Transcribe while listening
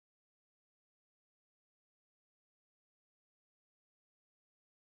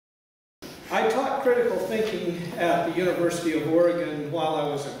I taught critical thinking at the University of Oregon while I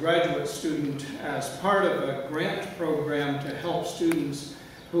was a graduate student as part of a grant program to help students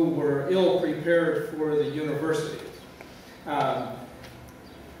who were ill-prepared for the university.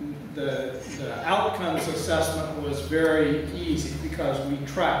 The outcomes assessment was very easy because we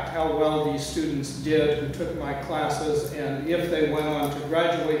tracked how well these students did who took my classes, and if they went on to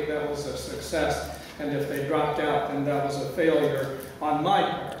graduate, that was a success, and if they dropped out, then that was a failure on my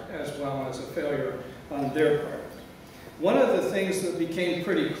part as well as a failure on their part. One of the things that became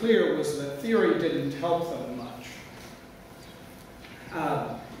pretty clear was that theory didn't help them much.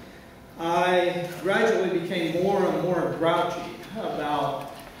 I gradually became more and more grouchy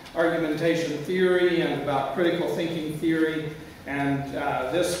about argumentation theory and about critical thinking theory, and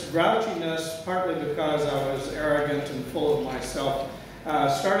this grouchiness, partly because I was arrogant and full of myself,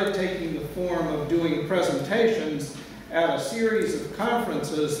 started taking the form of doing presentations at a series of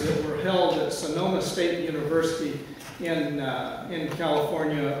conferences that were held at Sonoma State University in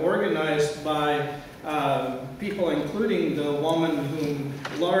California, organized by people including the woman whom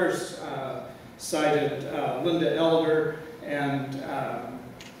Lars cited, Linda Elder, and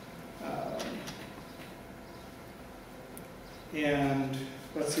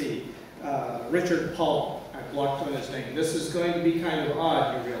let's see, Richard Powell. I blocked on his name. This is going to be kind of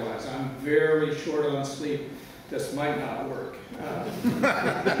odd, you realize. I'm very short on sleep. This might not work.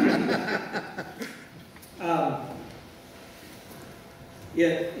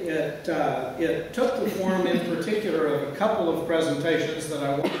 It took the form in particular of a couple of presentations that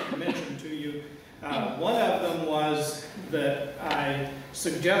I wanted to mention to you. One of them was that I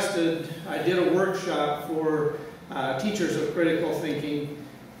did a workshop for teachers of critical thinking.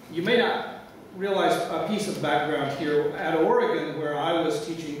 You may not realize a piece of background here. At Oregon, where I was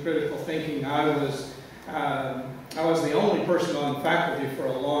teaching critical thinking, I was the only person on faculty for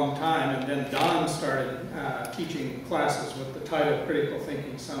a long time, and then Don started teaching classes with the title Critical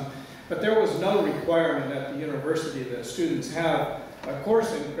Thinking some. But there was no requirement at the university that students have a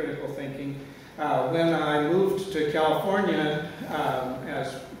course in critical thinking. When I moved to California,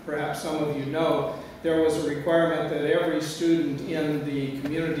 as perhaps some of you know, there was a requirement that every student in the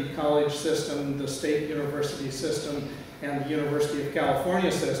community college system, the state university system, and the University of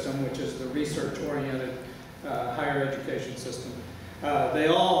California system, which is the research-oriented higher education system, they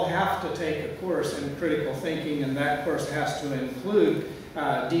all have to take a course in critical thinking, and that course has to include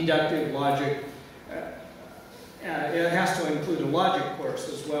deductive logic. It has to include a logic course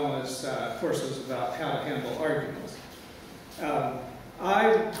as well as courses about how to handle arguments.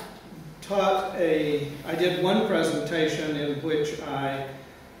 I did one presentation in which I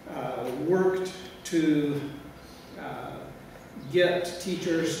worked to get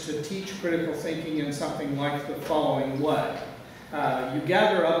teachers to teach critical thinking in something like the following way. You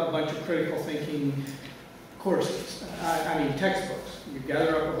gather up a bunch of critical thinking courses, textbooks. You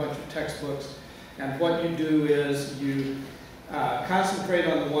gather up a bunch of textbooks, and what you do is you concentrate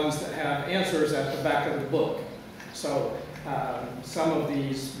on the ones that have answers at the back of the book. So some of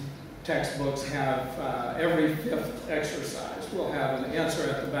these textbooks have every fifth exercise will have an answer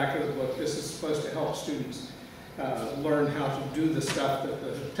at the back of the book. This is supposed to help students learn how to do the stuff that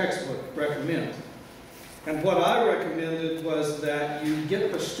the textbook recommends. And what I recommended was that you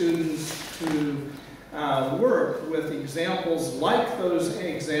get the students to work with examples like those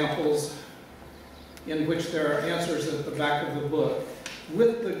examples in which there are answers at the back of the book,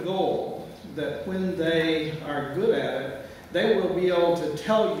 with the goal that when they are good at it, they will be able to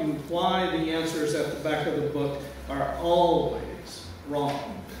tell you why the answers at the back of the book are always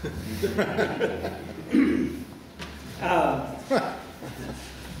wrong.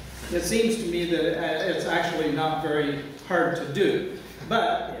 It seems to me that it's actually not very hard to do,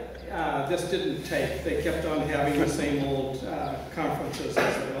 but this didn't take. They kept on having the same old conferences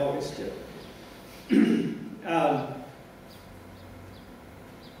as they always did.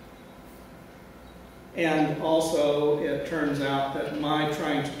 And also, it turns out that my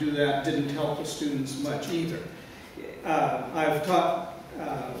trying to do that didn't help the students much either. I've taught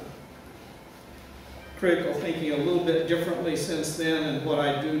critical thinking a little bit differently since then, and what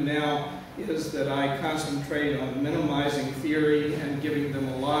I do now is that I concentrate on minimizing theory and giving them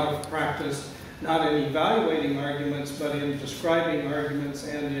a lot of practice, not in evaluating arguments, but in describing arguments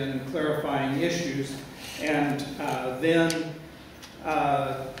and in clarifying issues, and then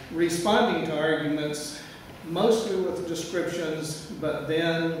responding to arguments mostly with descriptions, but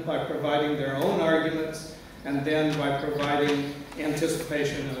then by providing their own arguments, and then by providing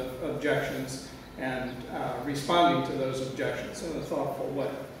anticipation of objections and responding to those objections in a thoughtful way.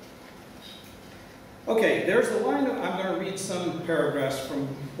 Okay, there's a line, I'm going to read some paragraphs from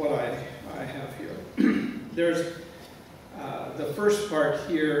what I I have here. There's the first part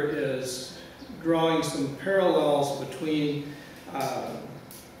here is drawing some parallels between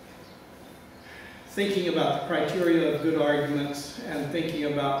thinking about the criteria of good arguments and thinking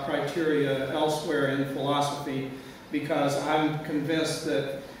about criteria elsewhere in philosophy, because I'm convinced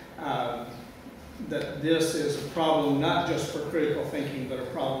that that this is a problem not just for critical thinking, but a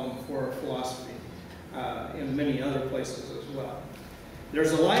problem for philosophy in many other places as well.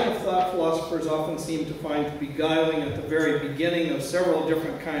 There's a line of thought philosophers often seem to find to be beguiling at the very beginning of several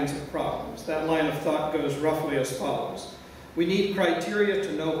different kinds of problems. That line of thought goes roughly as follows. We need criteria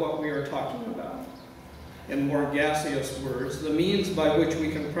to know what we are talking about. In more gaseous words, the means by which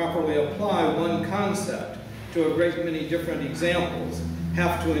we can properly apply one concept to a great many different examples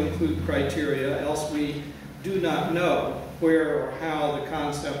have to include criteria, else we do not know where or how the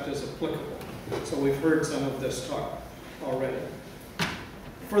concept is applicable. So we've heard some of this talk already.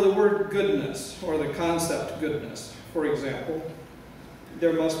 For the word goodness, or the concept goodness, for example,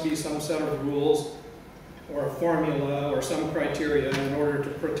 there must be some set of rules or a formula or some criteria in order to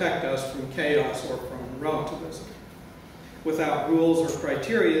protect us from chaos or from relativism. Without rules or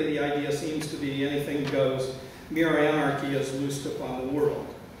criteria, the idea seems to be anything goes. Mere anarchy is loosed upon the world.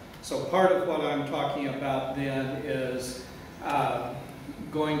 So part of what I'm talking about then is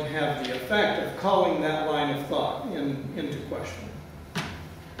going to have the effect of calling that line of thought into question.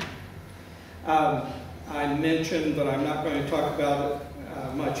 I mentioned, but I'm not going to talk about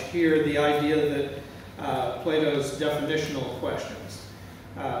it much here, the idea that Plato's definitional questions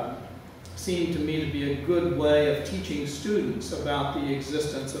seem to me to be a good way of teaching students about the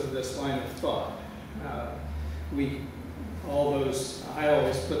existence of this line of thought. I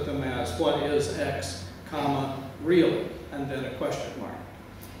always put them as, what is X, comma, really, and then a question mark.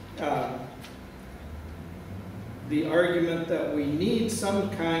 The argument that we need some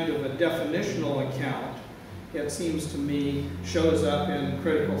kind of a definitional account, it seems to me, shows up in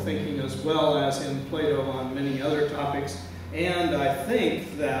critical thinking as well as in Plato on many other topics. And I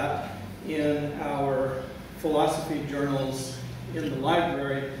think that in our philosophy journals in the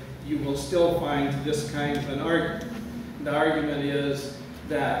library, you will still find this kind of an argument. The argument is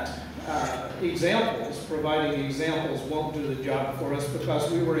that providing examples won't do the job for us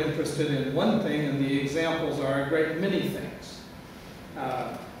because we were interested in one thing and the examples are a great many things.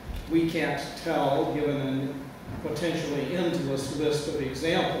 We can't tell, given a potentially endless list of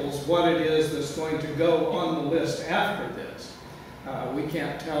examples, what it is that's going to go on the list after this. We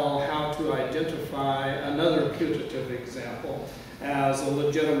can't tell how to identify another putative example as a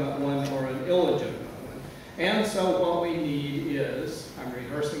legitimate one or an illegitimate one. And so what we need is, I'm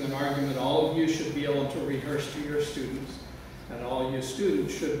rehearsing an argument all of you should be able to rehearse to your students, and all you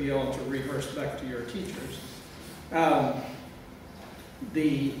students should be able to rehearse back to your teachers.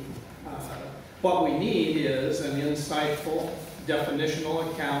 What we need is an insightful,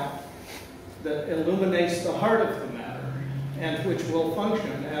 definitional account that illuminates the heart of the matter, and which will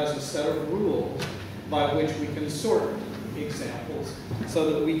function as a set of rules by which we can sort examples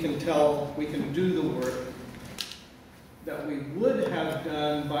so that we can do the work that we would have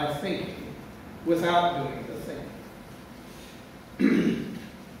done by thinking without doing the thinking.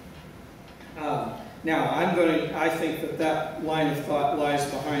 Now, I think that line of thought lies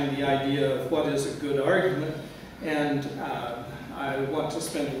behind the idea of what is a good argument, and I want to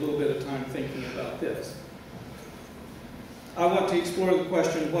spend a little bit of time thinking about this. I want to explore the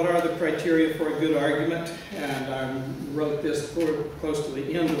question, what are the criteria for a good argument? And I wrote this close to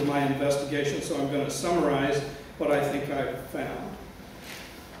the end of my investigation, so I'm going to summarize what I think I've found.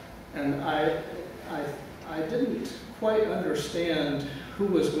 And I didn't quite understand who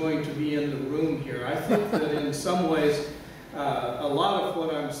was going to be in the room here. I think that in some ways, a lot of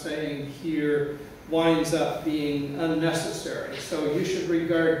what I'm saying here winds up being unnecessary. So you should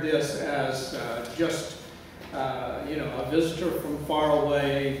regard this as just a visitor from far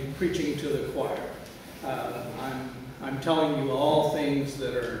away preaching to the choir. I'm telling you all things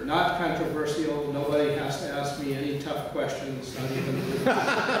that are not controversial. Nobody has to ask me any tough questions, not even.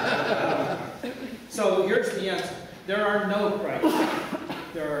 So here's the answer. There are no criteria.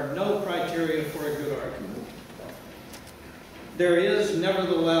 There are no criteria for a good argument. There is,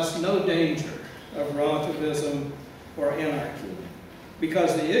 nevertheless, no danger of relativism or anarchy,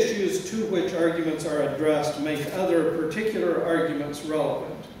 because the issues to which arguments are addressed make other particular arguments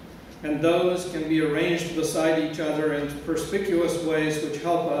relevant, and those can be arranged beside each other in perspicuous ways which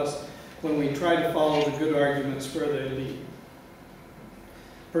help us when we try to follow the good arguments where they lead.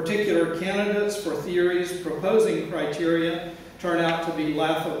 Particular candidates for theories proposing criteria turn out to be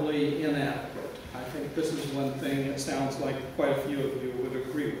laughably inadequate. I think this is one thing it sounds like quite a few of you would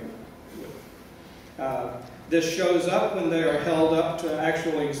agree with. with. This shows up when they are held up to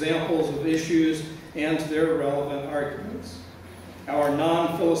actual examples of issues and their relevant arguments. Our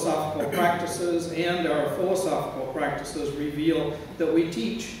non-philosophical practices and our philosophical practices reveal that we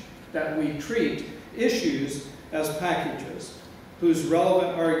treat issues as packages, whose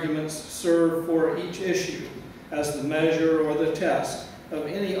relevant arguments serve for each issue as the measure or the test of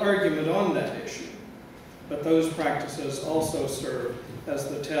any argument on that issue. But those practices also serve as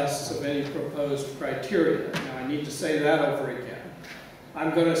the tests of any proposed criteria. Now, I need to say that over again.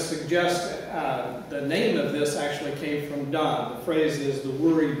 I'm going to suggest the name of this actually came from Don. The phrase is the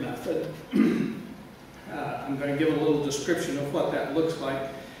worry method. I'm going to give a little description of what that looks like.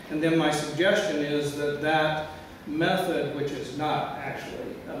 And then my suggestion is that that method, which is not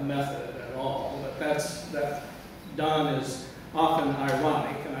actually a method at all, but that Don is often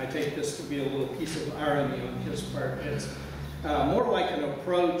ironic, and I take this to be a little piece of irony on his part. It's more like an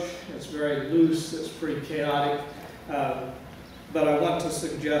approach. It's very loose. It's pretty chaotic. But I want to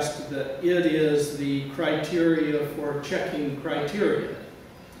suggest that it is the criteria for checking criteria,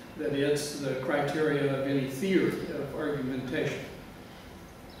 that it's the criteria of any theory of argumentation.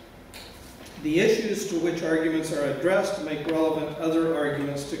 The issues to which arguments are addressed make relevant other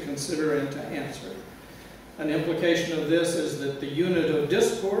arguments to consider and to answer. An implication of this is that the unit of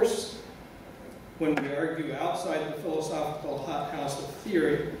discourse, when we argue outside the philosophical hothouse of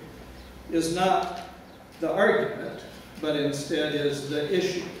theory, is not the argument, but instead is the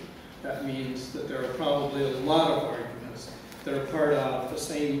issue. That means that there are probably a lot of arguments that are part of the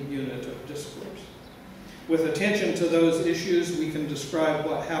same unit of discourse. With attention to those issues, we can describe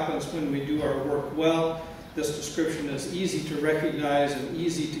what happens when we do our work well. This description is easy to recognize and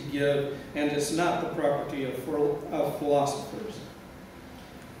easy to give, and it's not the property of philosophers.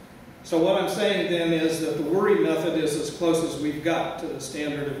 So what I'm saying then is that the worry method is as close as we've got to the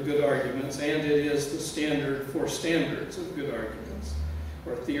standard of good arguments, and it is the standard for standards of good arguments,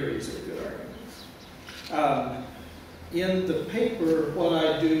 or theories of good arguments. In the paper, what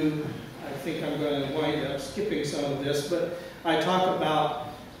I do, I think I'm going to wind up skipping some of this, but I talk about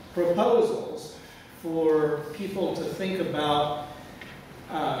proposals for people to think about,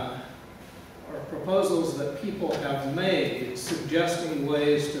 or proposals that people have made, suggesting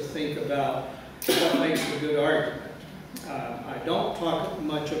ways to think about what makes a good argument. I don't talk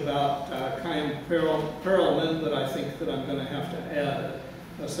much about kind parallelment, but I think that I'm going to have to add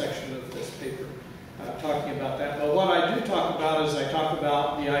a section of this paper talking about that. But what I do talk about is I talk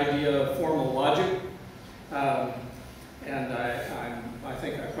about the idea of formal logic, and I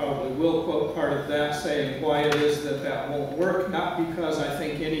think I probably will quote part of that, saying why it is that that won't work, not because I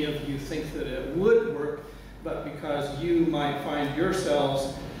think any of you think that it would work, but because you might find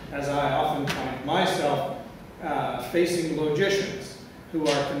yourselves, as I often find myself, facing logicians who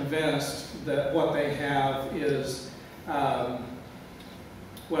are convinced that what they have is,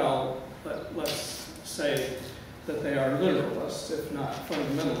 well, let's say that they are literalists, if not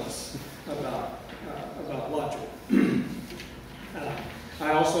fundamentalists, about logic.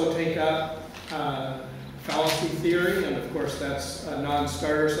 I also take up fallacy theory, and of course that's a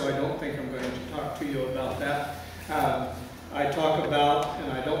non-starter, so I don't think I'm going to talk to you about that. I talk about,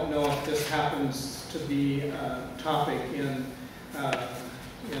 and I don't know if this happens to be a topic in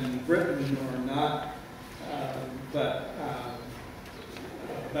Britain or not, but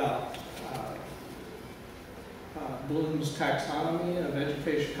about Bloom's taxonomy of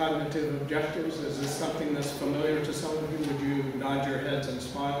education cognitive objectives. Is this something that's familiar to some of you? Would you nod your heads and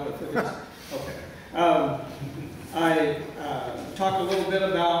smile if it is? Okay. I talk a little bit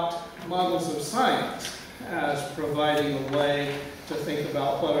about models of science as providing a way to think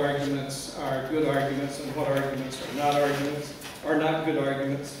about what arguments are good arguments and what arguments are not good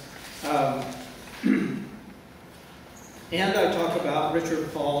arguments. And I talk about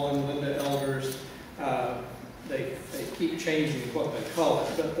Richard Paul and Linda Elder's, they keep changing what they call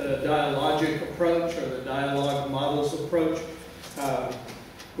it, but the dialogic approach or the dialogue models approach,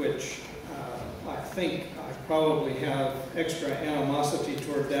 which I think I probably have extra animosity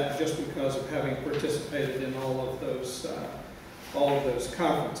toward that just because of having participated in all of those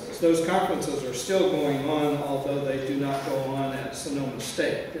conferences. Those conferences are still going on, although they do not go on at Sonoma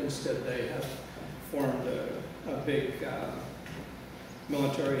State. Instead, they have formed a big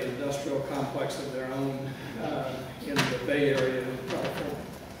military-industrial complex of their own in the Bay Area of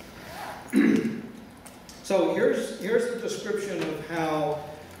California. So here's a description of how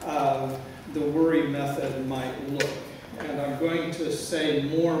the worry method might look. And I'm going to say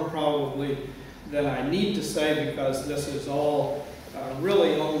more probably than I need to say because this is all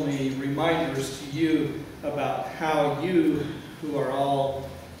really only reminders to you about how you, who are all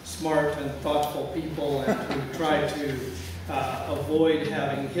smart and thoughtful people and to try to avoid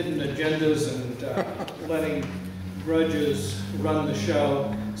having hidden agendas and letting grudges run the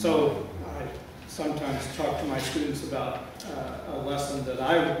show. So I sometimes talk to my students about a lesson that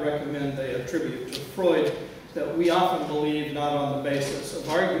I would recommend they attribute to Freud, that we often believe not on the basis of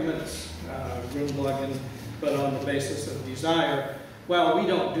arguments, Grundlagen, but on the basis of desire. Well, we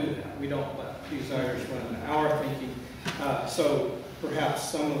don't do that. We don't let desires run our thinking. So perhaps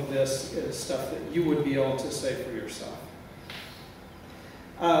some of this is stuff that you would be able to say for yourself.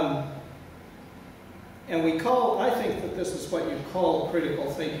 And I think that this is what you call critical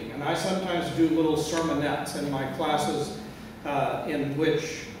thinking. And I sometimes do little sermonettes in my classes in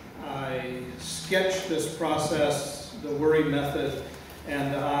which I sketch this process, the worry method,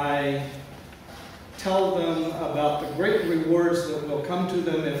 and I tell them about the great rewards that will come to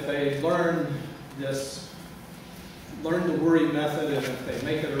them if they learn the worry method, and if they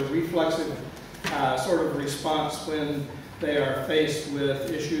make it a reflexive sort of response when they are faced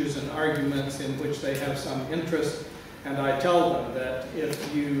with issues and arguments in which they have some interest. And I tell them that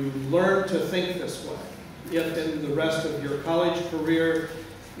if you learn to think this way, if in the rest of your college career,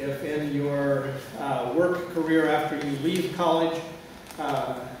 if in your work career after you leave college,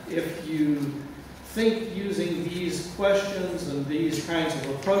 if you think using these questions and these kinds of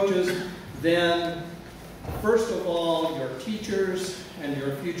approaches, then first of all, your teachers and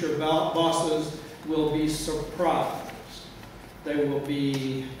your future bosses will be surprised. They will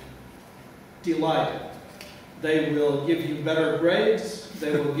be delighted. They will give you better grades.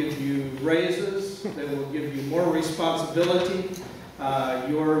 They will give you raises. They will give you more responsibility.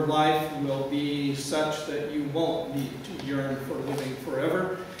 Your life will be such that you won't need to yearn for living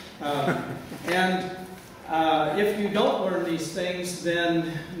forever. If you don't learn these things,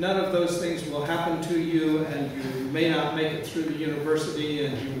 then none of those things will happen to you, and you may not make it through the university,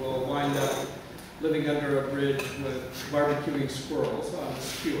 and you will wind up living under a bridge with barbecuing squirrels on a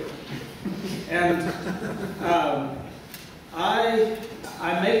skewer. And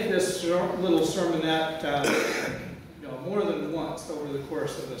I make this little sermonette more than once over the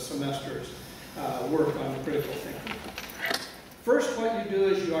course of a semester's work on critical thinking. First, what you do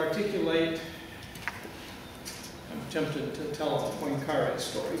is you articulate. I'm tempted to tell a Poincaré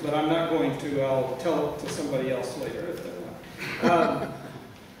story, but I'm not going to. I'll tell it to somebody else later if they want.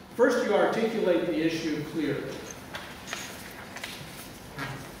 First, you articulate the issue clearly.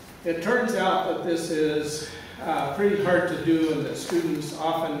 It turns out that this is pretty hard to do and that students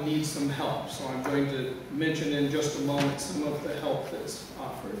often need some help. So I'm going to mention in just a moment some of the help that's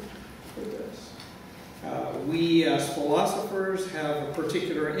offered for this. We as philosophers have a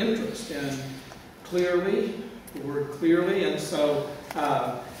particular interest in clearly, the word clearly, and so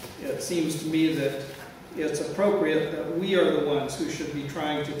it seems to me that it's appropriate that we are the ones who should be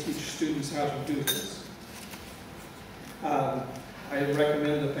trying to teach students how to do this. I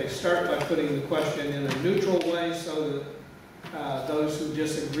recommend that they start by putting the question in a neutral way so that those who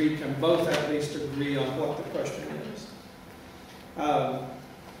disagree can both at least agree on what the question is.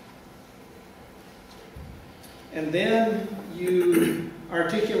 And then you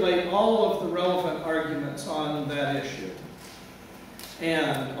articulate all of the relevant arguments on that issue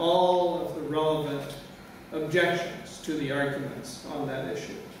and all of the relevant objections to the arguments on that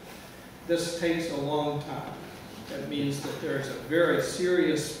issue. This takes a long time. That means that there's a very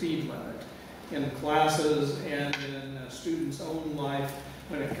serious speed limit in classes and in a student's own life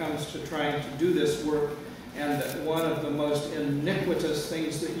when it comes to trying to do this work, and that one of the most iniquitous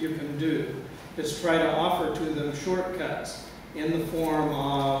things that you can do is try to offer to them shortcuts in the form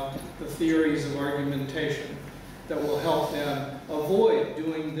of the theories of argumentation that will help them avoid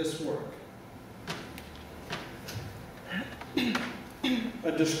doing this work.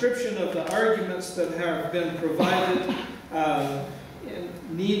 A description of the arguments that have been provided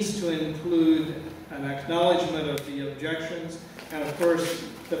needs to include an acknowledgement of the objections, and of course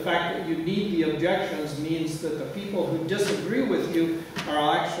the fact that you need the objections means that the people who disagree with you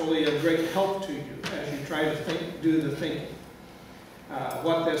are actually a great help to you as you try to do the thinking.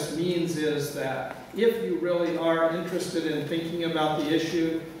 What this means is that if you really are interested in thinking about the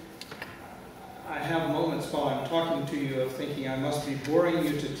issue, I have moments while I'm talking to you of thinking I must be boring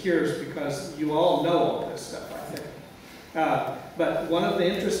you to tears because you all know all this stuff, I think. But one of the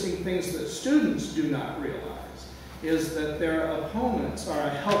interesting things that students do not realize is that their opponents are a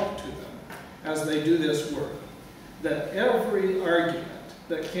help to them as they do this work. That every argument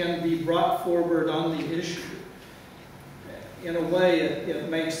that can be brought forward on the issue, in a way it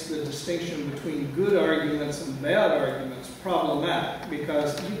makes the distinction between good arguments and bad arguments problematic,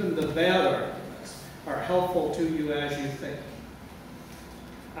 because even the bad arguments are helpful to you as you think.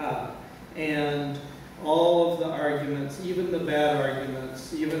 And all of the arguments, even the bad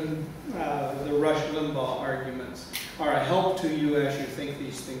arguments, even the Rush Limbaugh arguments, are a help to you as you think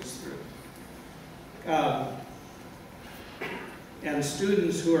these things through. And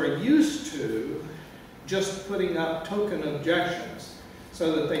students who are used to just putting up token objections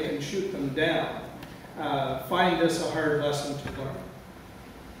so that they can shoot them down find this a hard lesson to learn.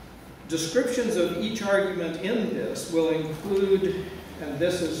 Descriptions of each argument in this will include, and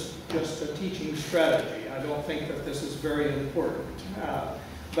this is just a teaching strategy, I don't think that this is very important,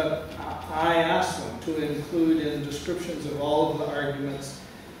 but I ask them to include in descriptions of all of the arguments,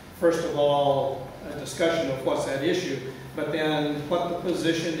 first of all, a discussion of what's at issue, but then what the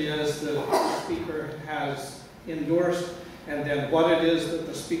position is that the speaker has endorsed, and then what it is that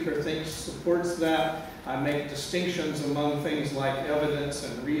the speaker thinks supports that. I make distinctions among things like evidence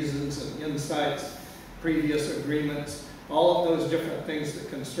and reasons and insights, previous agreements, all of those different things that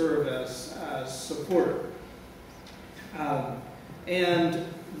can serve as support. And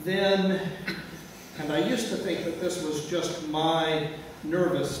I used to think that this was just my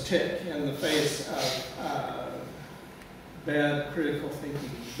nervous tick in the face of bad critical thinking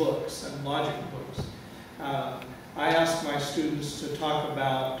books and logic books. I ask my students to talk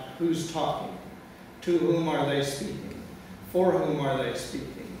about who's talking, to whom are they speaking, for whom are they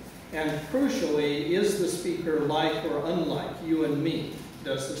speaking, and crucially, is the speaker like or unlike you and me?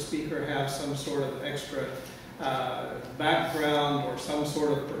 Does the speaker have some sort of extra background or some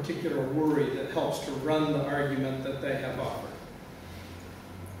sort of particular worry that helps to run the argument that they have offered?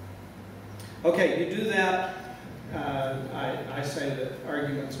 Okay, you do that. I say that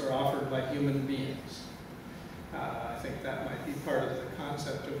arguments are offered by human beings. I think that might be part of the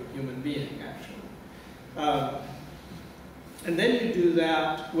concept of a human being, actually. And then you do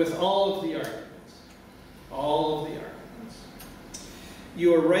that with all of the arguments. All of the arguments.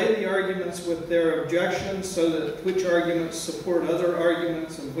 You array the arguments with their objections so that which arguments support other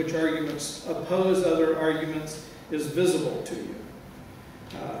arguments and which arguments oppose other arguments is visible to you.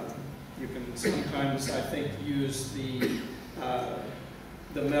 You can sometimes, I think, use the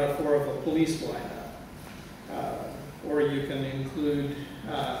metaphor of a police lineup. Or you can include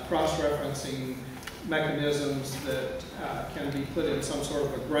cross-referencing mechanisms that can be put in some sort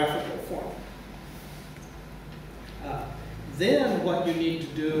of a graphical form. Then what you need to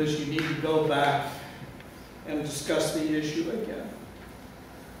do is you need to go back and discuss the issue again.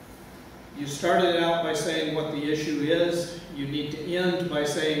 You started out by saying what the issue is. You need to end by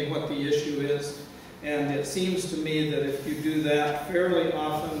saying what the issue is. And it seems to me that if you do that, fairly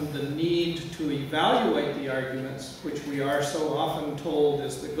often the need to evaluate the arguments, which we are so often told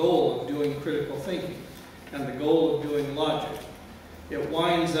is the goal of doing critical thinking and the goal of doing logic, it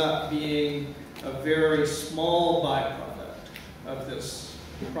winds up being a very small byproduct of this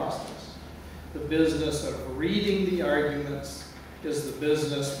process. The business of reading the arguments is the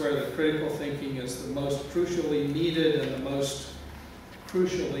business where the critical thinking is the most crucially needed and the most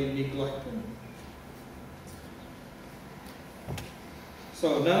crucially neglected.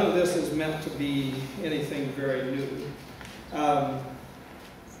 So none of this is meant to be anything very new.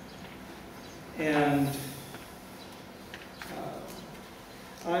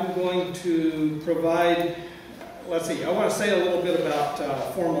 I'm going to provide, let's see, I want to say a little bit about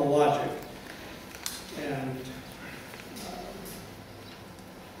formal logic. And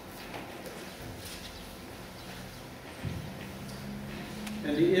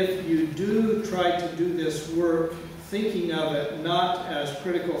if you do try to do this work, thinking of it not as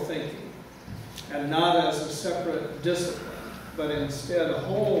critical thinking and not as a separate discipline, but instead a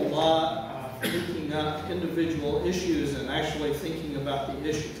whole lot of picking up individual issues and actually thinking about the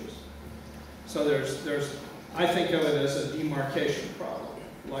issues. So I think of it as a demarcation problem,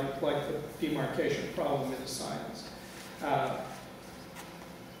 like the demarcation problem in science.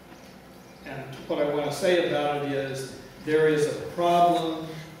 And what I want to say about it is there is a problem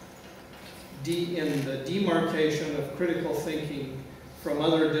in the demarcation of critical thinking from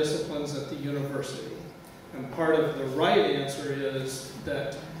other disciplines at the university. And part of the right answer is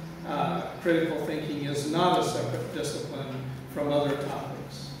that critical thinking is not a separate discipline from other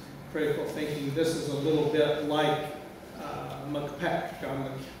topics. Critical thinking, this is a little bit like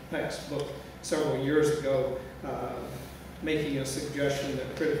John McPeck's book several years ago, making a suggestion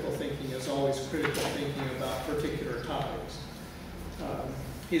that critical thinking is always critical thinking about particular topics.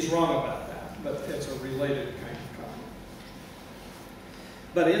 He's wrong about that, but it's a related kind of problem.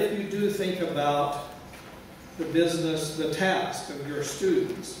 But if you do think about the business, the task of your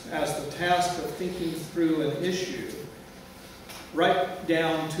students as the task of thinking through an issue right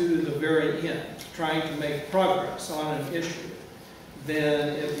down to the very end, trying to make progress on an issue,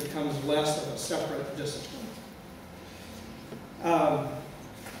 then it becomes less of a separate discipline.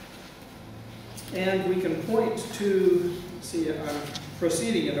 And we can point to, see, I'm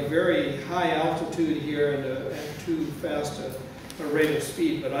proceeding at a very high altitude here and at too fast a rate of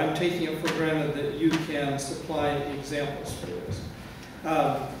speed, but I'm taking it for granted that you can supply examples for this.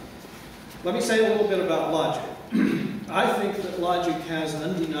 Let me say a little bit about logic. I think that logic has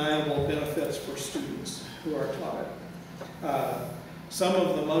undeniable benefits for students who are taught it. Some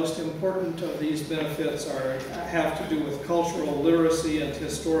of the most important of these benefits have to do with cultural literacy and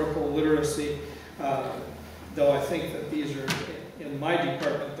historical literacy, though I think that these are, in my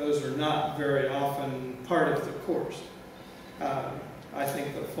department, those are not very often part of the course. I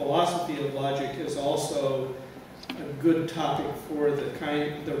think the philosophy of logic is also a good topic for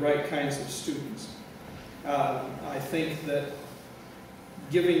the right kinds of students. I think that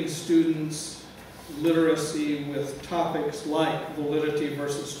giving students literacy with topics like validity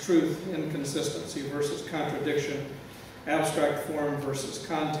versus truth, inconsistency versus contradiction, abstract form versus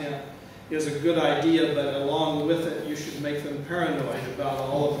content is a good idea, but along with it, you should make them paranoid about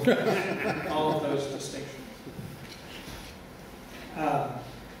all of those distinctions.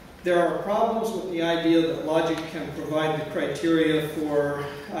 There are problems with the idea that logic can provide the criteria for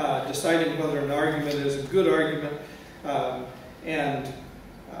deciding whether an argument is a good argument, and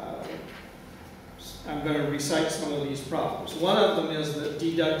I'm going to recite some of these problems. One of them is that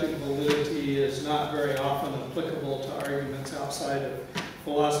deductive validity is not very often applicable to arguments outside of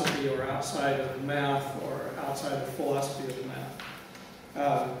philosophy or outside of math or outside of philosophy of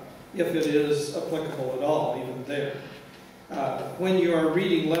math, if it is applicable at all, even there. When you are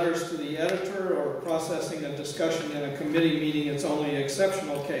reading letters to the editor or processing a discussion in a committee meeting, it's only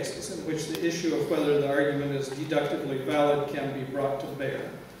exceptional cases in which the issue of whether the argument is deductively valid can be brought to bear.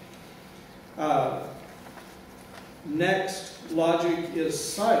 Next, logic is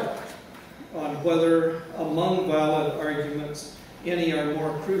silent on whether among valid arguments any are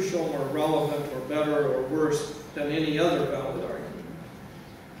more crucial or relevant or better or worse than any other valid argument.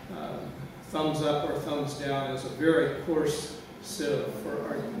 Thumbs up or thumbs down is a very coarse sieve for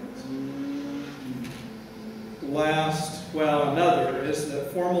arguments. Another is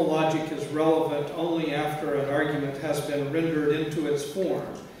that formal logic is relevant only after an argument has been rendered into its form,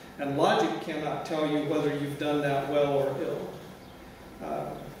 and logic cannot tell you whether you've done that well or ill.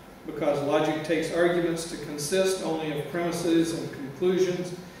 Because logic takes arguments to consist only of premises and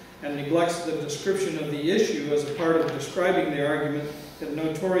conclusions and neglects the description of the issue as a part of describing the argument, it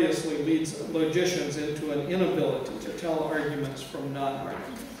notoriously leads logicians into an inability to tell arguments from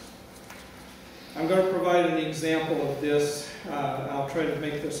non-arguments. I'm going to provide an example of this. I'll try to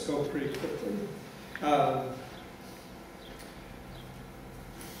make this go pretty quickly. I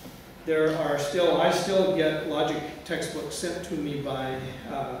still get logic textbooks sent to me by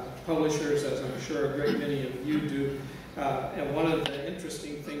publishers, as I'm sure a great many of you do. And one of the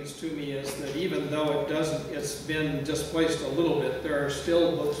interesting things to me is that even though it's been displaced a little bit, there are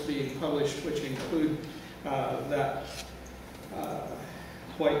still books being published which include that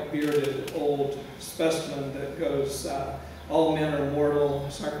white-bearded old specimen that goes, all men are mortal,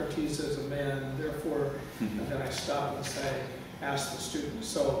 Socrates is a man, therefore, and then I stop and say, ask the students,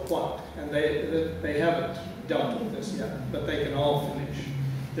 so what? And they haven't dealt with this yet, but they can all finish.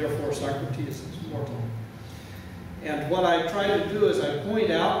 Therefore, Socrates is mortal. And what I try to do is I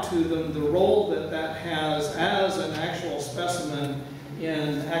point out to them the role that that has as an actual specimen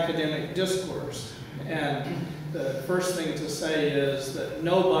in academic discourse. And the first thing to say is that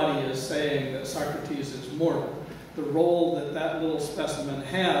nobody is saying that Socrates is mortal. The role that that little specimen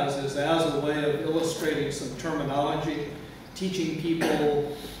has is as a way of illustrating some terminology, teaching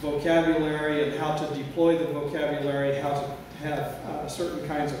people vocabulary and how to deploy the vocabulary, how to have certain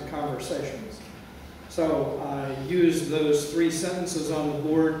kinds of conversations. So I use those 3 sentences on the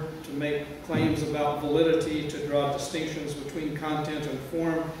board to make claims about validity, to draw distinctions between content and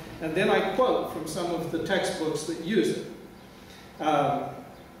form, and then I quote from some of the textbooks that use it.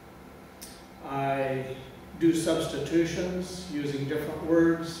 I do substitutions using different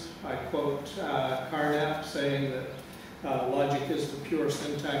words. I quote Carnap saying that logic is the pure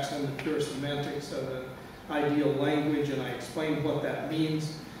syntax and the pure semantics of an ideal language, and I explain what that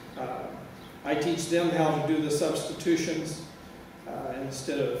means. I teach them how to do the substitutions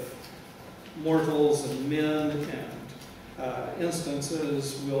instead of mortals and men and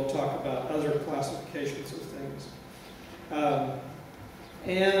instances. We'll talk about other classifications of things.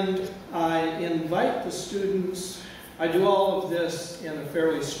 And I invite the students, I do all of this in a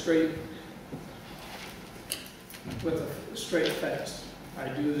fairly with a straight face. I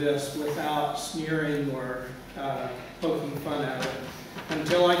do this without sneering or poking fun at it,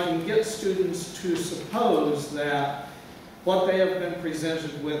 until I can get students to suppose that what they have been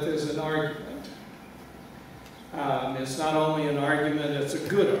presented with is an argument. It's not only an argument, it's a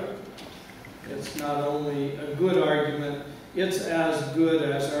good argument. It's not only a good argument, it's as good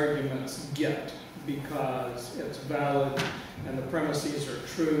as arguments get, because it's valid and the premises are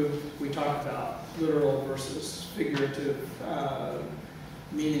true. We talk about literal versus figurative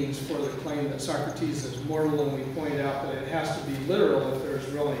meanings for the claim that Socrates is mortal, and we point out that it has to be literal if there's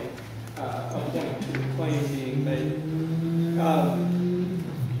really a point to the claim being made.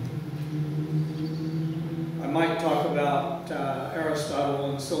 I might talk about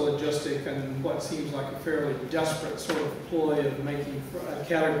Aristotle and syllogistic and what seems like a fairly desperate sort of ploy of making a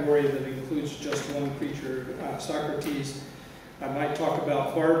category that includes just one creature, Socrates. I might talk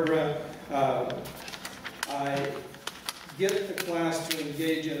about Barbara. I get the class to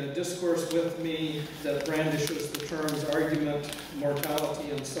engage in a discourse with me that brandishes the terms argument,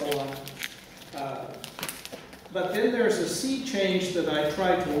 mortality, and so on. But then there's a sea change that I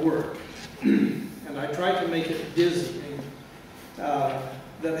try to work, and I try to make it dizzying,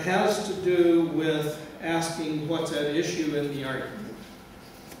 that has to do with asking what's at issue in the argument.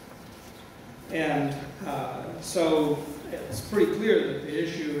 And so it's pretty clear that the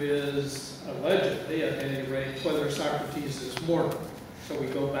issue is, allegedly at any rate, whether Socrates is mortal. So we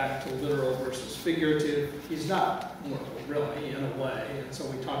go back to literal versus figurative. He's not mortal, really, in a way, and so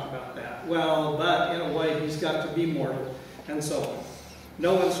we talk about that. Well, but in a way, he's got to be mortal, and so on.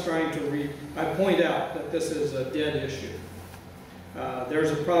 No one's trying to I point out that this is a dead issue.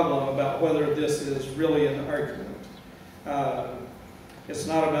 There's a problem about whether this is really an argument. It's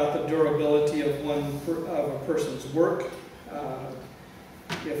not about the durability of a person's work.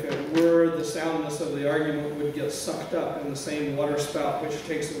 If it were, the soundness of the argument would get sucked up in the same water spout, which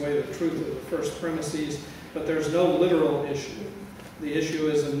takes away the truth of the first premises. But there's no literal issue. The issue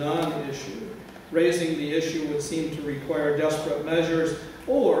is a non-issue. Raising the issue would seem to require desperate measures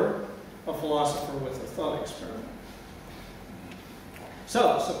or a philosopher with a thought experiment.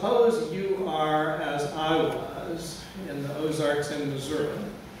 So, suppose you are, as I was, in the Ozarks in Missouri,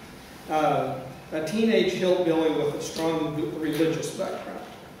 a teenage hillbilly with a strong religious background,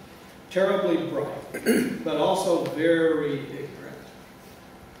 terribly bright, but also very ignorant,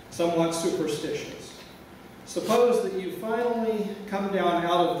 somewhat superstitious. Suppose that you finally come down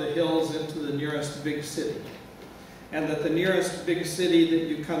out of the hills into the nearest big city, and that the nearest big city that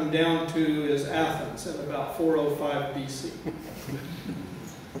you come down to is Athens in about 405 BC.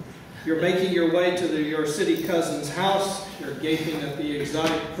 You're making your way to your city cousin's house. You're gaping at the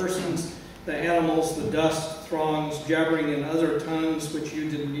exotic persons, the animals, the dust, throngs, jabbering in other tongues which you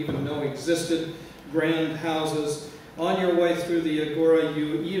didn't even know existed, grand houses. On your way through the agora,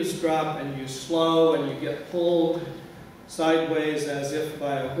 you eavesdrop and you slow and you get pulled sideways as if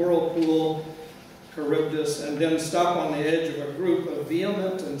by a whirlpool, Charybdis, and then stop on the edge of a group of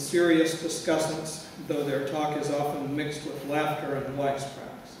vehement and serious discussants, though their talk is often mixed with laughter and wisecracks.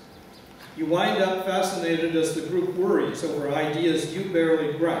 You wind up fascinated as the group worries over ideas you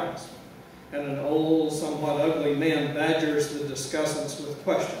barely grasp, and an old, somewhat ugly man badgers the discussants with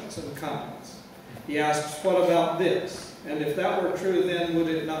questions and comments. He asks, what about this? And if that were true, then would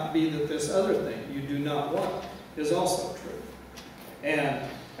it not be that this other thing you do not want is also true? And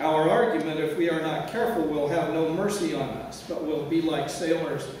our argument, if we are not careful, will have no mercy on us, but will be like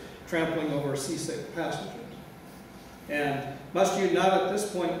sailors trampling over seasick passengers. And must you not at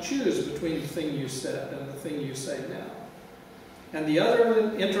this point choose between the thing you said and the thing you say now? And the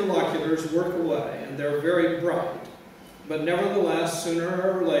other interlocutors work away, and they're very bright. But nevertheless,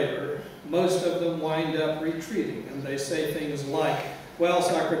 sooner or later, most of them wind up retreating, and they say things like, well,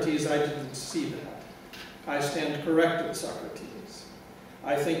 Socrates, I didn't see that. I stand corrected, Socrates.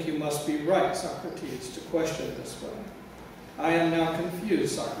 I think you must be right, Socrates, to question this way. I am now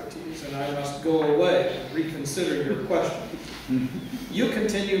confused, Socrates, and I must go away and reconsider your question. You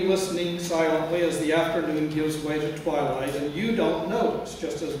continue listening silently as the afternoon gives way to twilight, and you don't notice,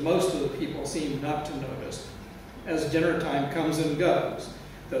 just as most of the people seem not to notice, as dinner time comes and goes,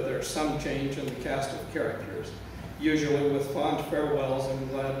 though there's some change in the cast of characters, usually with fond farewells and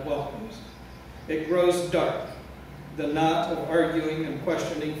glad welcomes. It grows dark. The knot of arguing and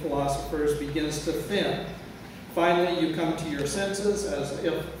questioning philosophers begins to thin. Finally, you come to your senses, as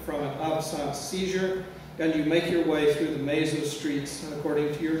if from an absence seizure, and you make your way through the maze of streets,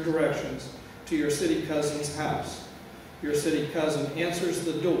 according to your directions, to your city cousin's house. Your city cousin answers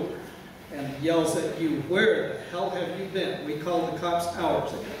the door and yells at you, where the hell have you been? We called the cops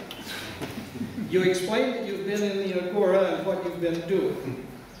hours ago. You explain that you've been in the agora and what you've been doing.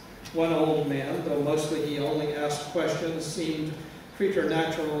 One old man, though mostly he only asked questions, seemed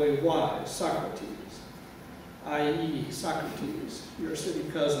preternaturally wise. Socrates, i.e. Socrates, your city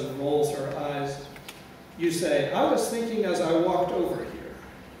cousin rolls her eyes. You say, I was thinking as I walked over here,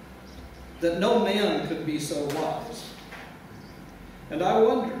 that no man could be so wise. And I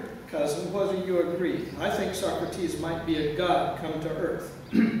wonder, cousin, whether you agree. I think Socrates might be a god come to earth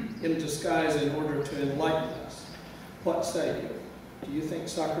in disguise in order to enlighten us. What say you? Do you think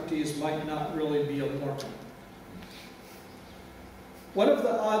Socrates might not really be a mortal? One of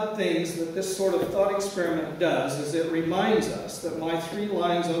the odd things that this sort of thought experiment does is it reminds us that my 3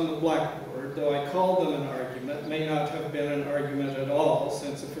 lines on the blackboard, though I call them an argument, may not have been an argument at all,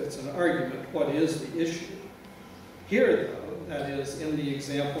 since if it's an argument, what is the issue? Here, though, that is, in the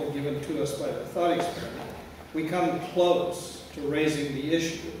example given to us by the thought experiment, we come close to raising the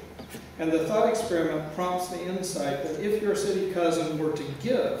issue. And the thought experiment prompts the insight that if your city cousin were to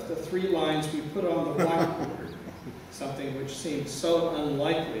give the 3 lines we put on the blackboard, something which seems so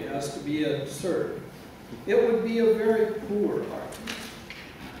unlikely as to be absurd, it would be a very poor argument,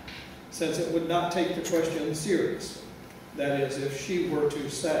 since it would not take the question seriously. That is, if she were to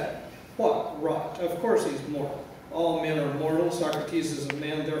say, what rot, of course he's mortal. All men are mortal, Socrates is a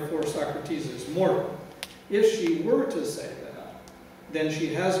man, therefore Socrates is mortal. If she were to say that, then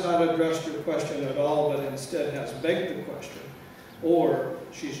she has not addressed your question at all, but instead has begged the question, or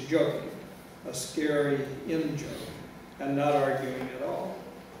she's joking, a scary in-joke, and not arguing at all.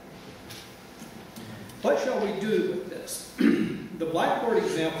 What shall we do with this? The blackboard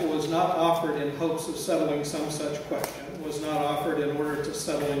example was not offered in hopes of settling some such question. It was not offered in order to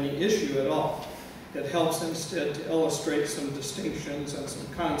settle any issue at all. It helps instead to illustrate some distinctions and some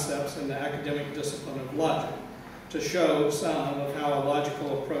concepts in the academic discipline of logic, to show some of how a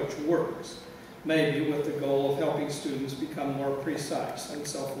logical approach works, maybe with the goal of helping students become more precise and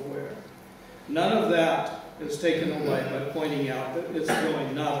self-aware. None of that is taken away by pointing out that it's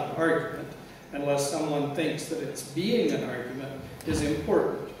really not an argument, unless someone thinks that its being an argument is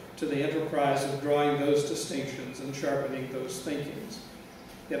important to the enterprise of drawing those distinctions and sharpening those thinkings.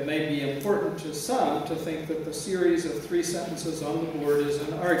 It may be important to some to think that the series of 3 sentences on the board is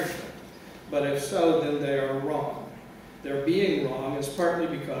an argument, but if so, then they are wrong. Their being wrong is partly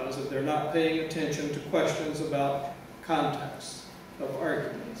because of their not paying attention to questions about context of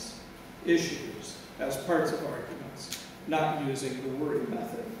arguments, issues as parts of arguments, not using the worry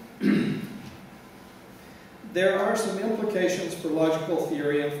method. There are some implications for logical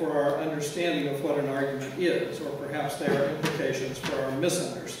theory and for our understanding of what an argument is, or perhaps there are implications for our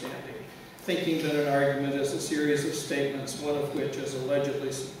misunderstanding, thinking that an argument is a series of statements, one of which is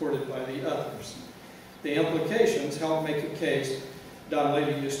allegedly supported by the others. The implications help make a case. Don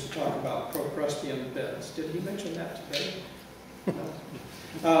Lady used to talk about Procrustean beds. Did he mention that today?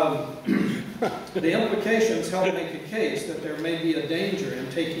 No. The implications help make a case that there may be a danger in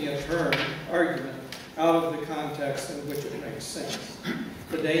taking a term, argument, out of the context in which it makes sense.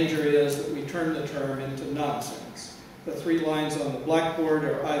 The danger is that we turn the term into nonsense. The 3 lines on the blackboard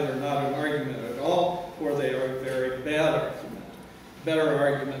are either not an argument at all, or they are a very bad argument. Better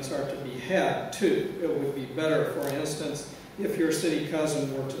arguments are to be had, too. It would be better, for instance, if your city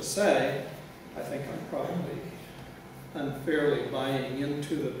cousin were to say, I think I'm probably unfairly buying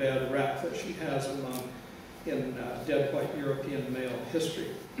into the bad rap that she has in dead white European male history.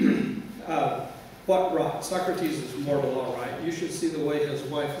 What rot? Socrates is mortal, all right. You should see the way his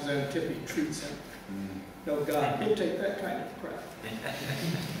wife Xanthippe treats him. No God, he'll take that kind of crap.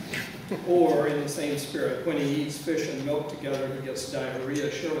 Or, in the same spirit, when he eats fish and milk together, he gets diarrhea.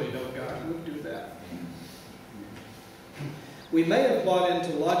 Surely no God would do that. We may have bought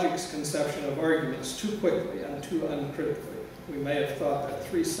into logic's conception of arguments too quickly and too uncritically. We may have thought that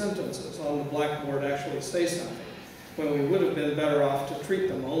 3 sentences on the blackboard actually say something, when we would have been better off to treat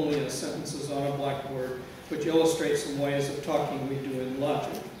them only as sentences on a blackboard, which illustrate some ways of talking we do in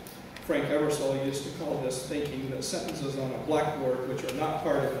logic. Frank Eversole used to call this thinking that sentences on a blackboard, which are not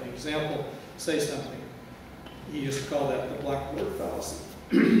part of an example, say something. He used to call that the blackboard fallacy.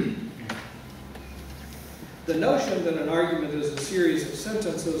 The notion that an argument is a series of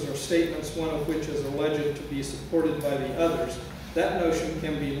sentences or statements, one of which is alleged to be supported by the others, that notion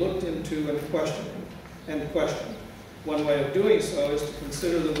can be looked into and questioned. One way of doing so is to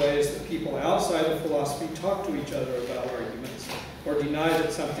consider the ways that people outside of philosophy talk to each other about arguments, or deny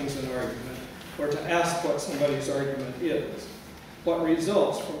that something's an argument, or to ask what somebody's argument is. What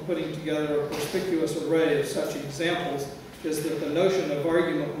results from putting together a perspicuous array of such examples is that the notion of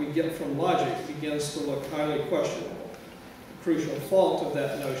argument we get from logic begins to look highly questionable. crucial fault of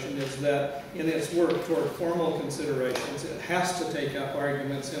that notion is that in its work toward formal considerations, it has to take up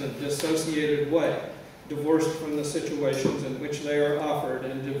arguments in a dissociated way, divorced from the situations in which they are offered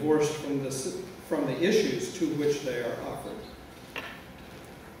and divorced from the issues to which they are offered.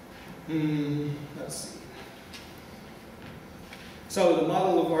 Let's see. So the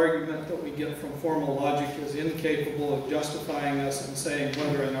model of argument that we get from formal logic is incapable of justifying us in saying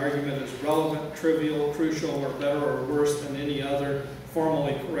whether an argument is relevant, trivial, crucial, or better or worse than any other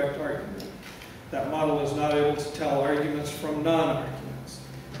formally correct argument. That model is not able to tell arguments from non-arguments.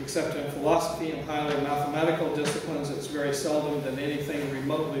 Except in philosophy and highly mathematical disciplines, it's very seldom that anything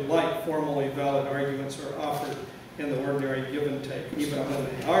remotely like formally valid arguments are offered in the ordinary give and take. Even when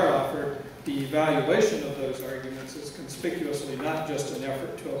they are offered, the evaluation of those arguments is conspicuously not just an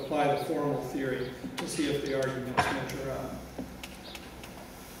effort to apply the formal theory to see if the arguments measure up.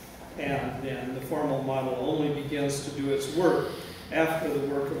 And then the formal model only begins to do its work after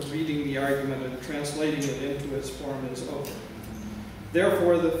the work of reading the argument and translating it into its form is over.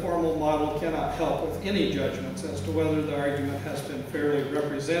 Therefore, the formal model cannot help with any judgments as to whether the argument has been fairly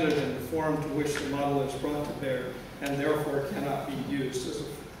represented in the form to which the model is brought to bear, and therefore cannot be used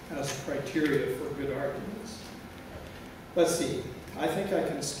as criteria for good arguments. Let's see. I think I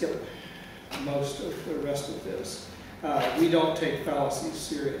can skip most of the rest of this. We don't take fallacies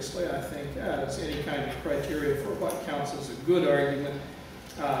seriously, I think, as any kind of criteria for what counts as a good argument,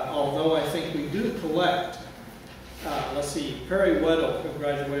 although I think we do collect. Let's see, Perry Weddle, who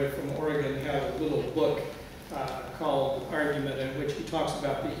graduated from Oregon, had a little book called Argument, in which he talks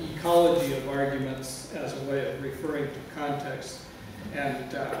about the ecology of arguments as a way of referring to context.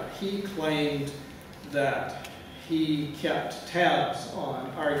 And he claimed that he kept tabs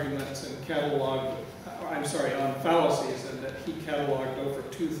on arguments and cataloged, on fallacies, and that he cataloged over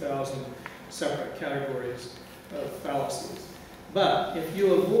 2,000 separate categories of fallacies. But if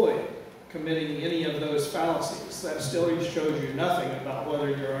you avoid committing any of those fallacies, that still shows you nothing about whether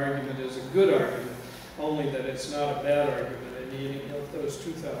your argument is a good argument, only that it's not a bad argument in any of those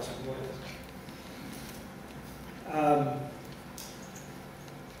 2,000 ways.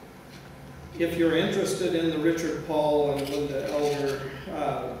 If you're interested in the Richard Powell and Linda Elder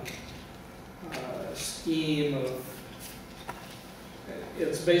scheme of,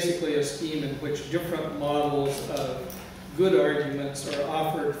 it's basically a scheme in which different models of good arguments are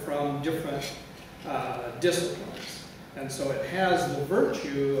offered from different disciplines. And so it has the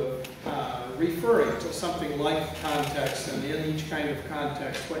virtue of referring to something like context, and in each kind of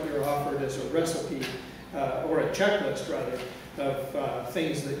context, what you're offered is a recipe, or a checklist rather, of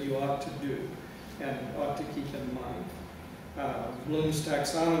things that you ought to do and ought to keep in mind. Bloom's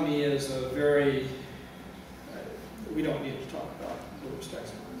taxonomy is a very, we don't need to talk about Bloom's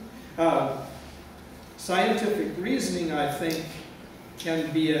taxonomy. Scientific reasoning, I think,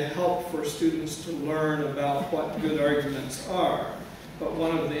 can be a help for students to learn about what good arguments are. But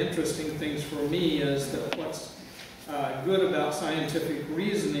one of the interesting things for me is that what's good about scientific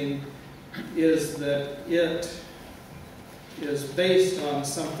reasoning is that it is based on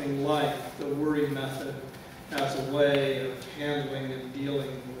something like the worry method as a way of handling and dealing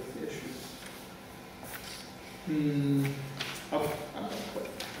with issues. Okay, I'm going to quit.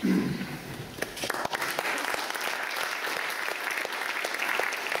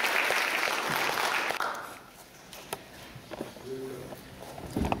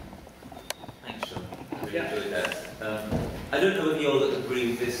 Thanks, Sean. I really enjoyed that. I don't know whether you'll agree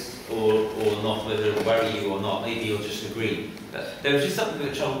with this or not, whether it'll worry you or not. Maybe you'll just agree. But there was just something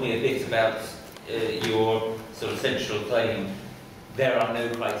that troubled me a bit about your sort of central claim, there are no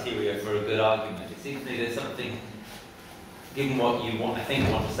criteria for a good argument. It seems to me there's something, given what you want, I think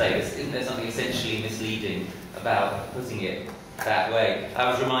want to say, isn't there something essentially misleading about putting it that way?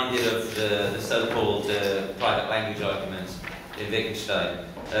 I was reminded of the so-called private language argument in Wittgenstein.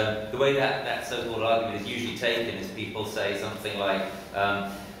 The way that so-called argument is usually taken is people say something like,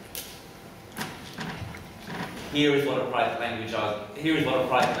 here is what a private language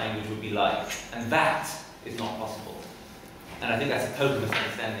would be like, and that is not possible. And I think that's a total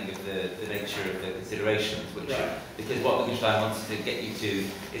misunderstanding of the nature of the considerations, which, because what Wittgenstein wants to get you to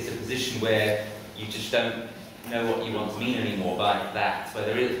is a position where you just don't know what you want to mean anymore by that, where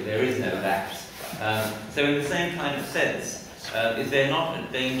there is no that. So in the same kind of sense, is there not a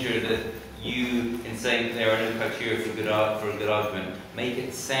danger that you, in saying that there are no criteria for a good argument, make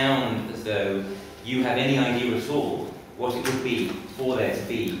it sound as though you have any idea at all what it would be for there to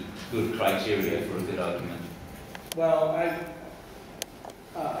be good criteria for a good argument? Well,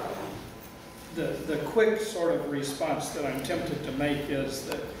 the quick sort of response that I'm tempted to make is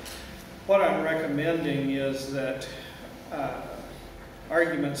that what I'm recommending is that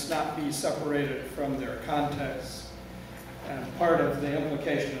arguments not be separated from their context. And part of the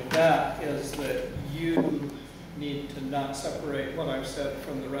implication of that is that you need to not separate what I've said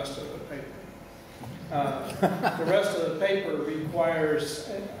from the rest of the paper. The rest of the paper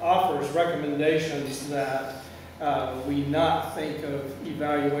offers recommendations that we not think of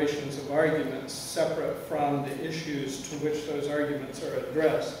evaluations of arguments separate from the issues to which those arguments are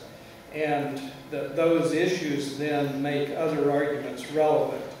addressed, and that those issues then make other arguments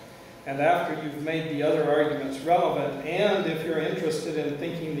relevant. And after you've made the other arguments relevant, and if you're interested in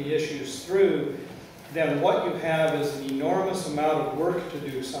thinking the issues through, then what you have is an enormous amount of work to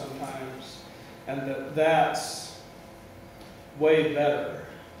do sometimes, and that's way better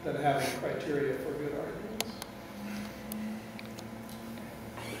than having criteria for good arguments.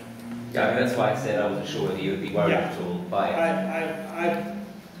 Yeah, I mean, that's why I said I wasn't sure whether you would be worried at all by it.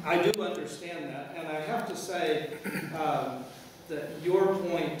 I do understand that, and I have to say that your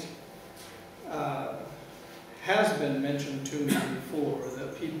point has been mentioned to me before,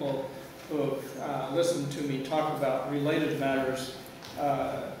 that people who have listened to me talk about related matters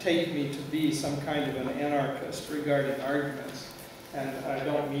take me to be some kind of an anarchist regarding arguments, and I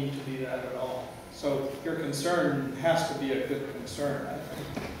don't mean to be that at all. So your concern has to be a good concern, I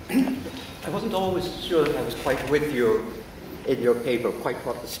think. I wasn't always sure that I was quite with you in your paper, quite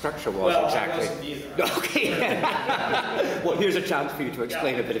what the structure was exactly. I wasn't either. Okay. Well, here's a chance for you to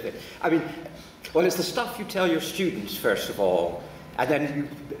explain a bit of it. I mean, well, it's the stuff you tell your students, first of all, and then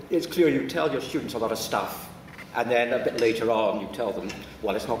it's clear you tell your students a lot of stuff, and then a bit later on you tell them,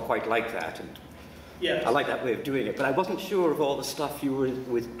 well, it's not quite like that. And yes. I like that way of doing it, but I wasn't sure of all the stuff you were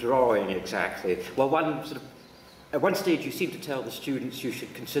withdrawing exactly. Well, at one stage you seemed to tell the students you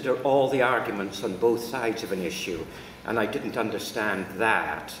should consider all the arguments on both sides of an issue, and I didn't understand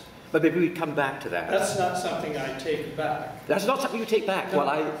that. But maybe we'd come back to that. That's not something I take back. That's not something you take back? No,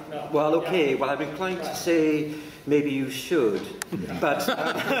 no. Well, okay. Yeah. Well, I'm inclined to say maybe you should, yeah. But...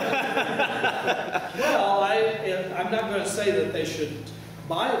 Well, I'm not going to say that they should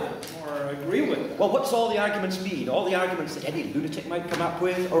buy them or agree with them. Well, what's all the arguments mean? All the arguments that any lunatic might come up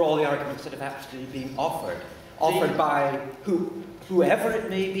with, or all the arguments that have actually been offered? Offered by whoever it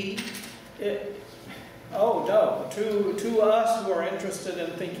may be? Oh, no. To us who are interested in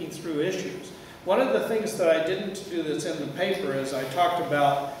thinking through issues. One of the things that I didn't do that's in the paper is I talked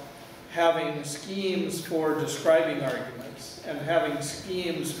about having schemes for describing arguments and having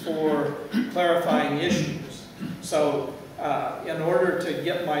schemes for clarifying issues. So in order to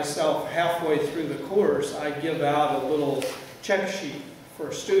get myself halfway through the course, I give out a little check sheet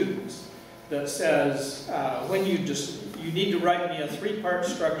for students that says, you need to write me a 3-part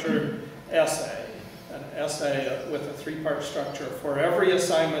structured essay, an essay with a 3-part structure for every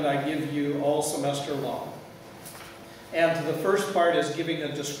assignment I give you all semester long. And the first part is giving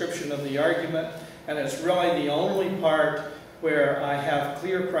a description of the argument, and it's really the only part where I have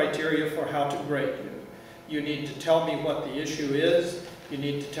clear criteria for how to grade you. You need to tell me what the issue is, you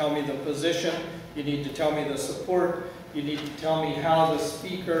need to tell me the position, you need to tell me the support, you need to tell me how the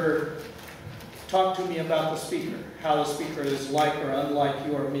speaker, talk to me about the speaker, how the speaker is like or unlike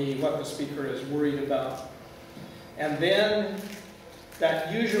you or me, what the speaker is worried about. And then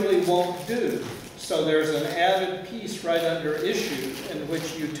that usually won't do. So there's an added piece right under issue in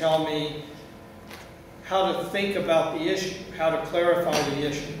which you tell me how to think about the issue, how to clarify the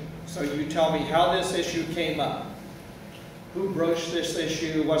issue. So you tell me how this issue came up, who broached this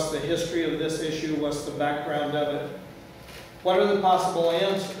issue, what's the history of this issue, what's the background of it, what are the possible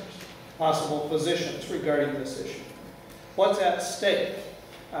answers, possible positions regarding this issue, what's at stake,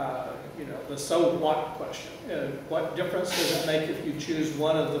 the so what question. What difference does it make if you choose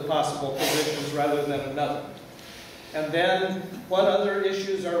one of the possible positions rather than another? And then what other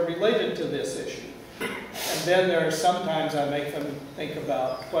issues are related to this issue? And then there are sometimes I make them think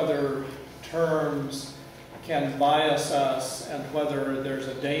about whether terms can bias us and whether there's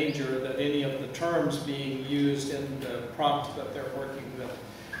a danger that any of the terms being used in the prompt that they're working with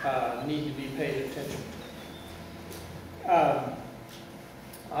need to be paid attention to.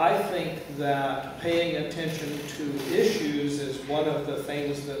 I think that paying attention to issues is one of the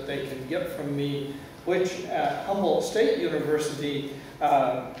things that they can get from me, which at Humboldt State University,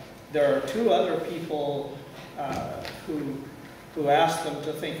 there are 2 other people who ask them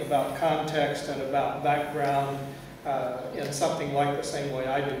to think about context and about background in something like the same way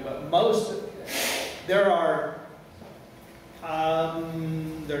I do. But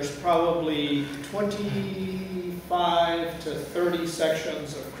there's probably 25 to 30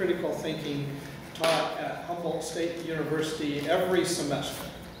 sections of critical thinking taught at Humboldt State University every semester.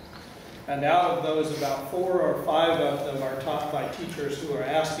 And out of those, about 4 or 5 of them are taught by teachers who are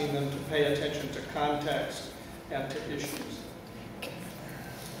asking them to pay attention to context and to issues.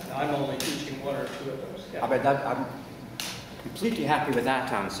 And I'm only teaching 1 or 2 of those. Yeah. I mean, I'm completely happy with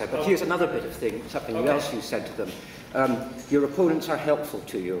that answer, but here's another bit of something else you said to them. Your opponents are helpful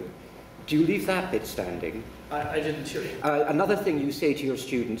to you. Do you leave that bit standing? I didn't hear you. Another thing you say to your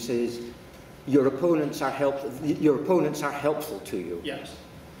students is, your opponents are helpful to you. Yes.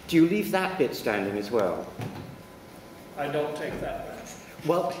 Do you leave that bit standing as well? I don't take that back.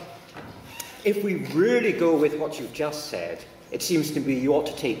 Well, if we really go with what you've just said, it seems to me you ought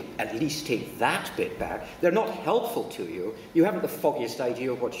to at least take that bit back. They're not helpful to you. You haven't the foggiest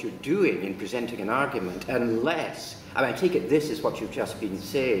idea of what you're doing in presenting an argument unless, I take it this is what you've just been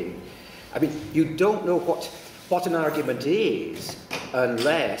saying. You don't know what an argument is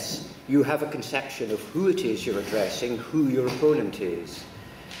unless you have a conception of who it is you're addressing, who your opponent is.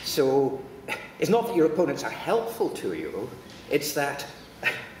 So it's not that your opponents are helpful to you, it's that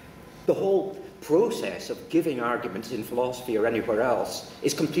the whole process of giving arguments in philosophy or anywhere else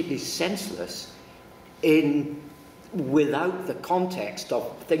is completely senseless without the context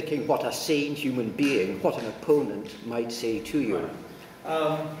of thinking what a sane human being, what an opponent might say to you.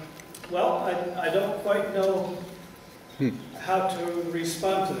 Well, I don't quite know how to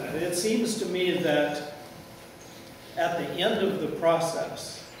respond to that. It seems to me that at the end of the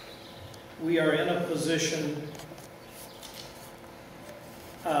process, we are in a position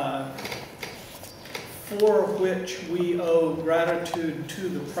for which we owe gratitude to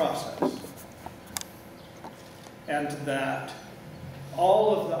the process, and that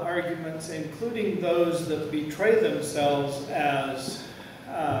all of the arguments, including those that betray themselves as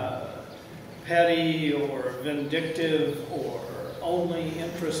petty or vindictive or only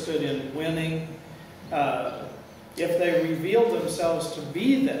interested in winning, if they reveal themselves to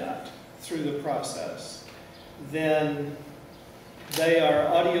be that through the process, then they are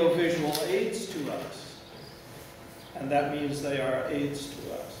audiovisual aids to us. And that means they are aids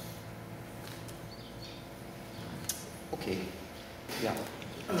to us. Okay. Yeah.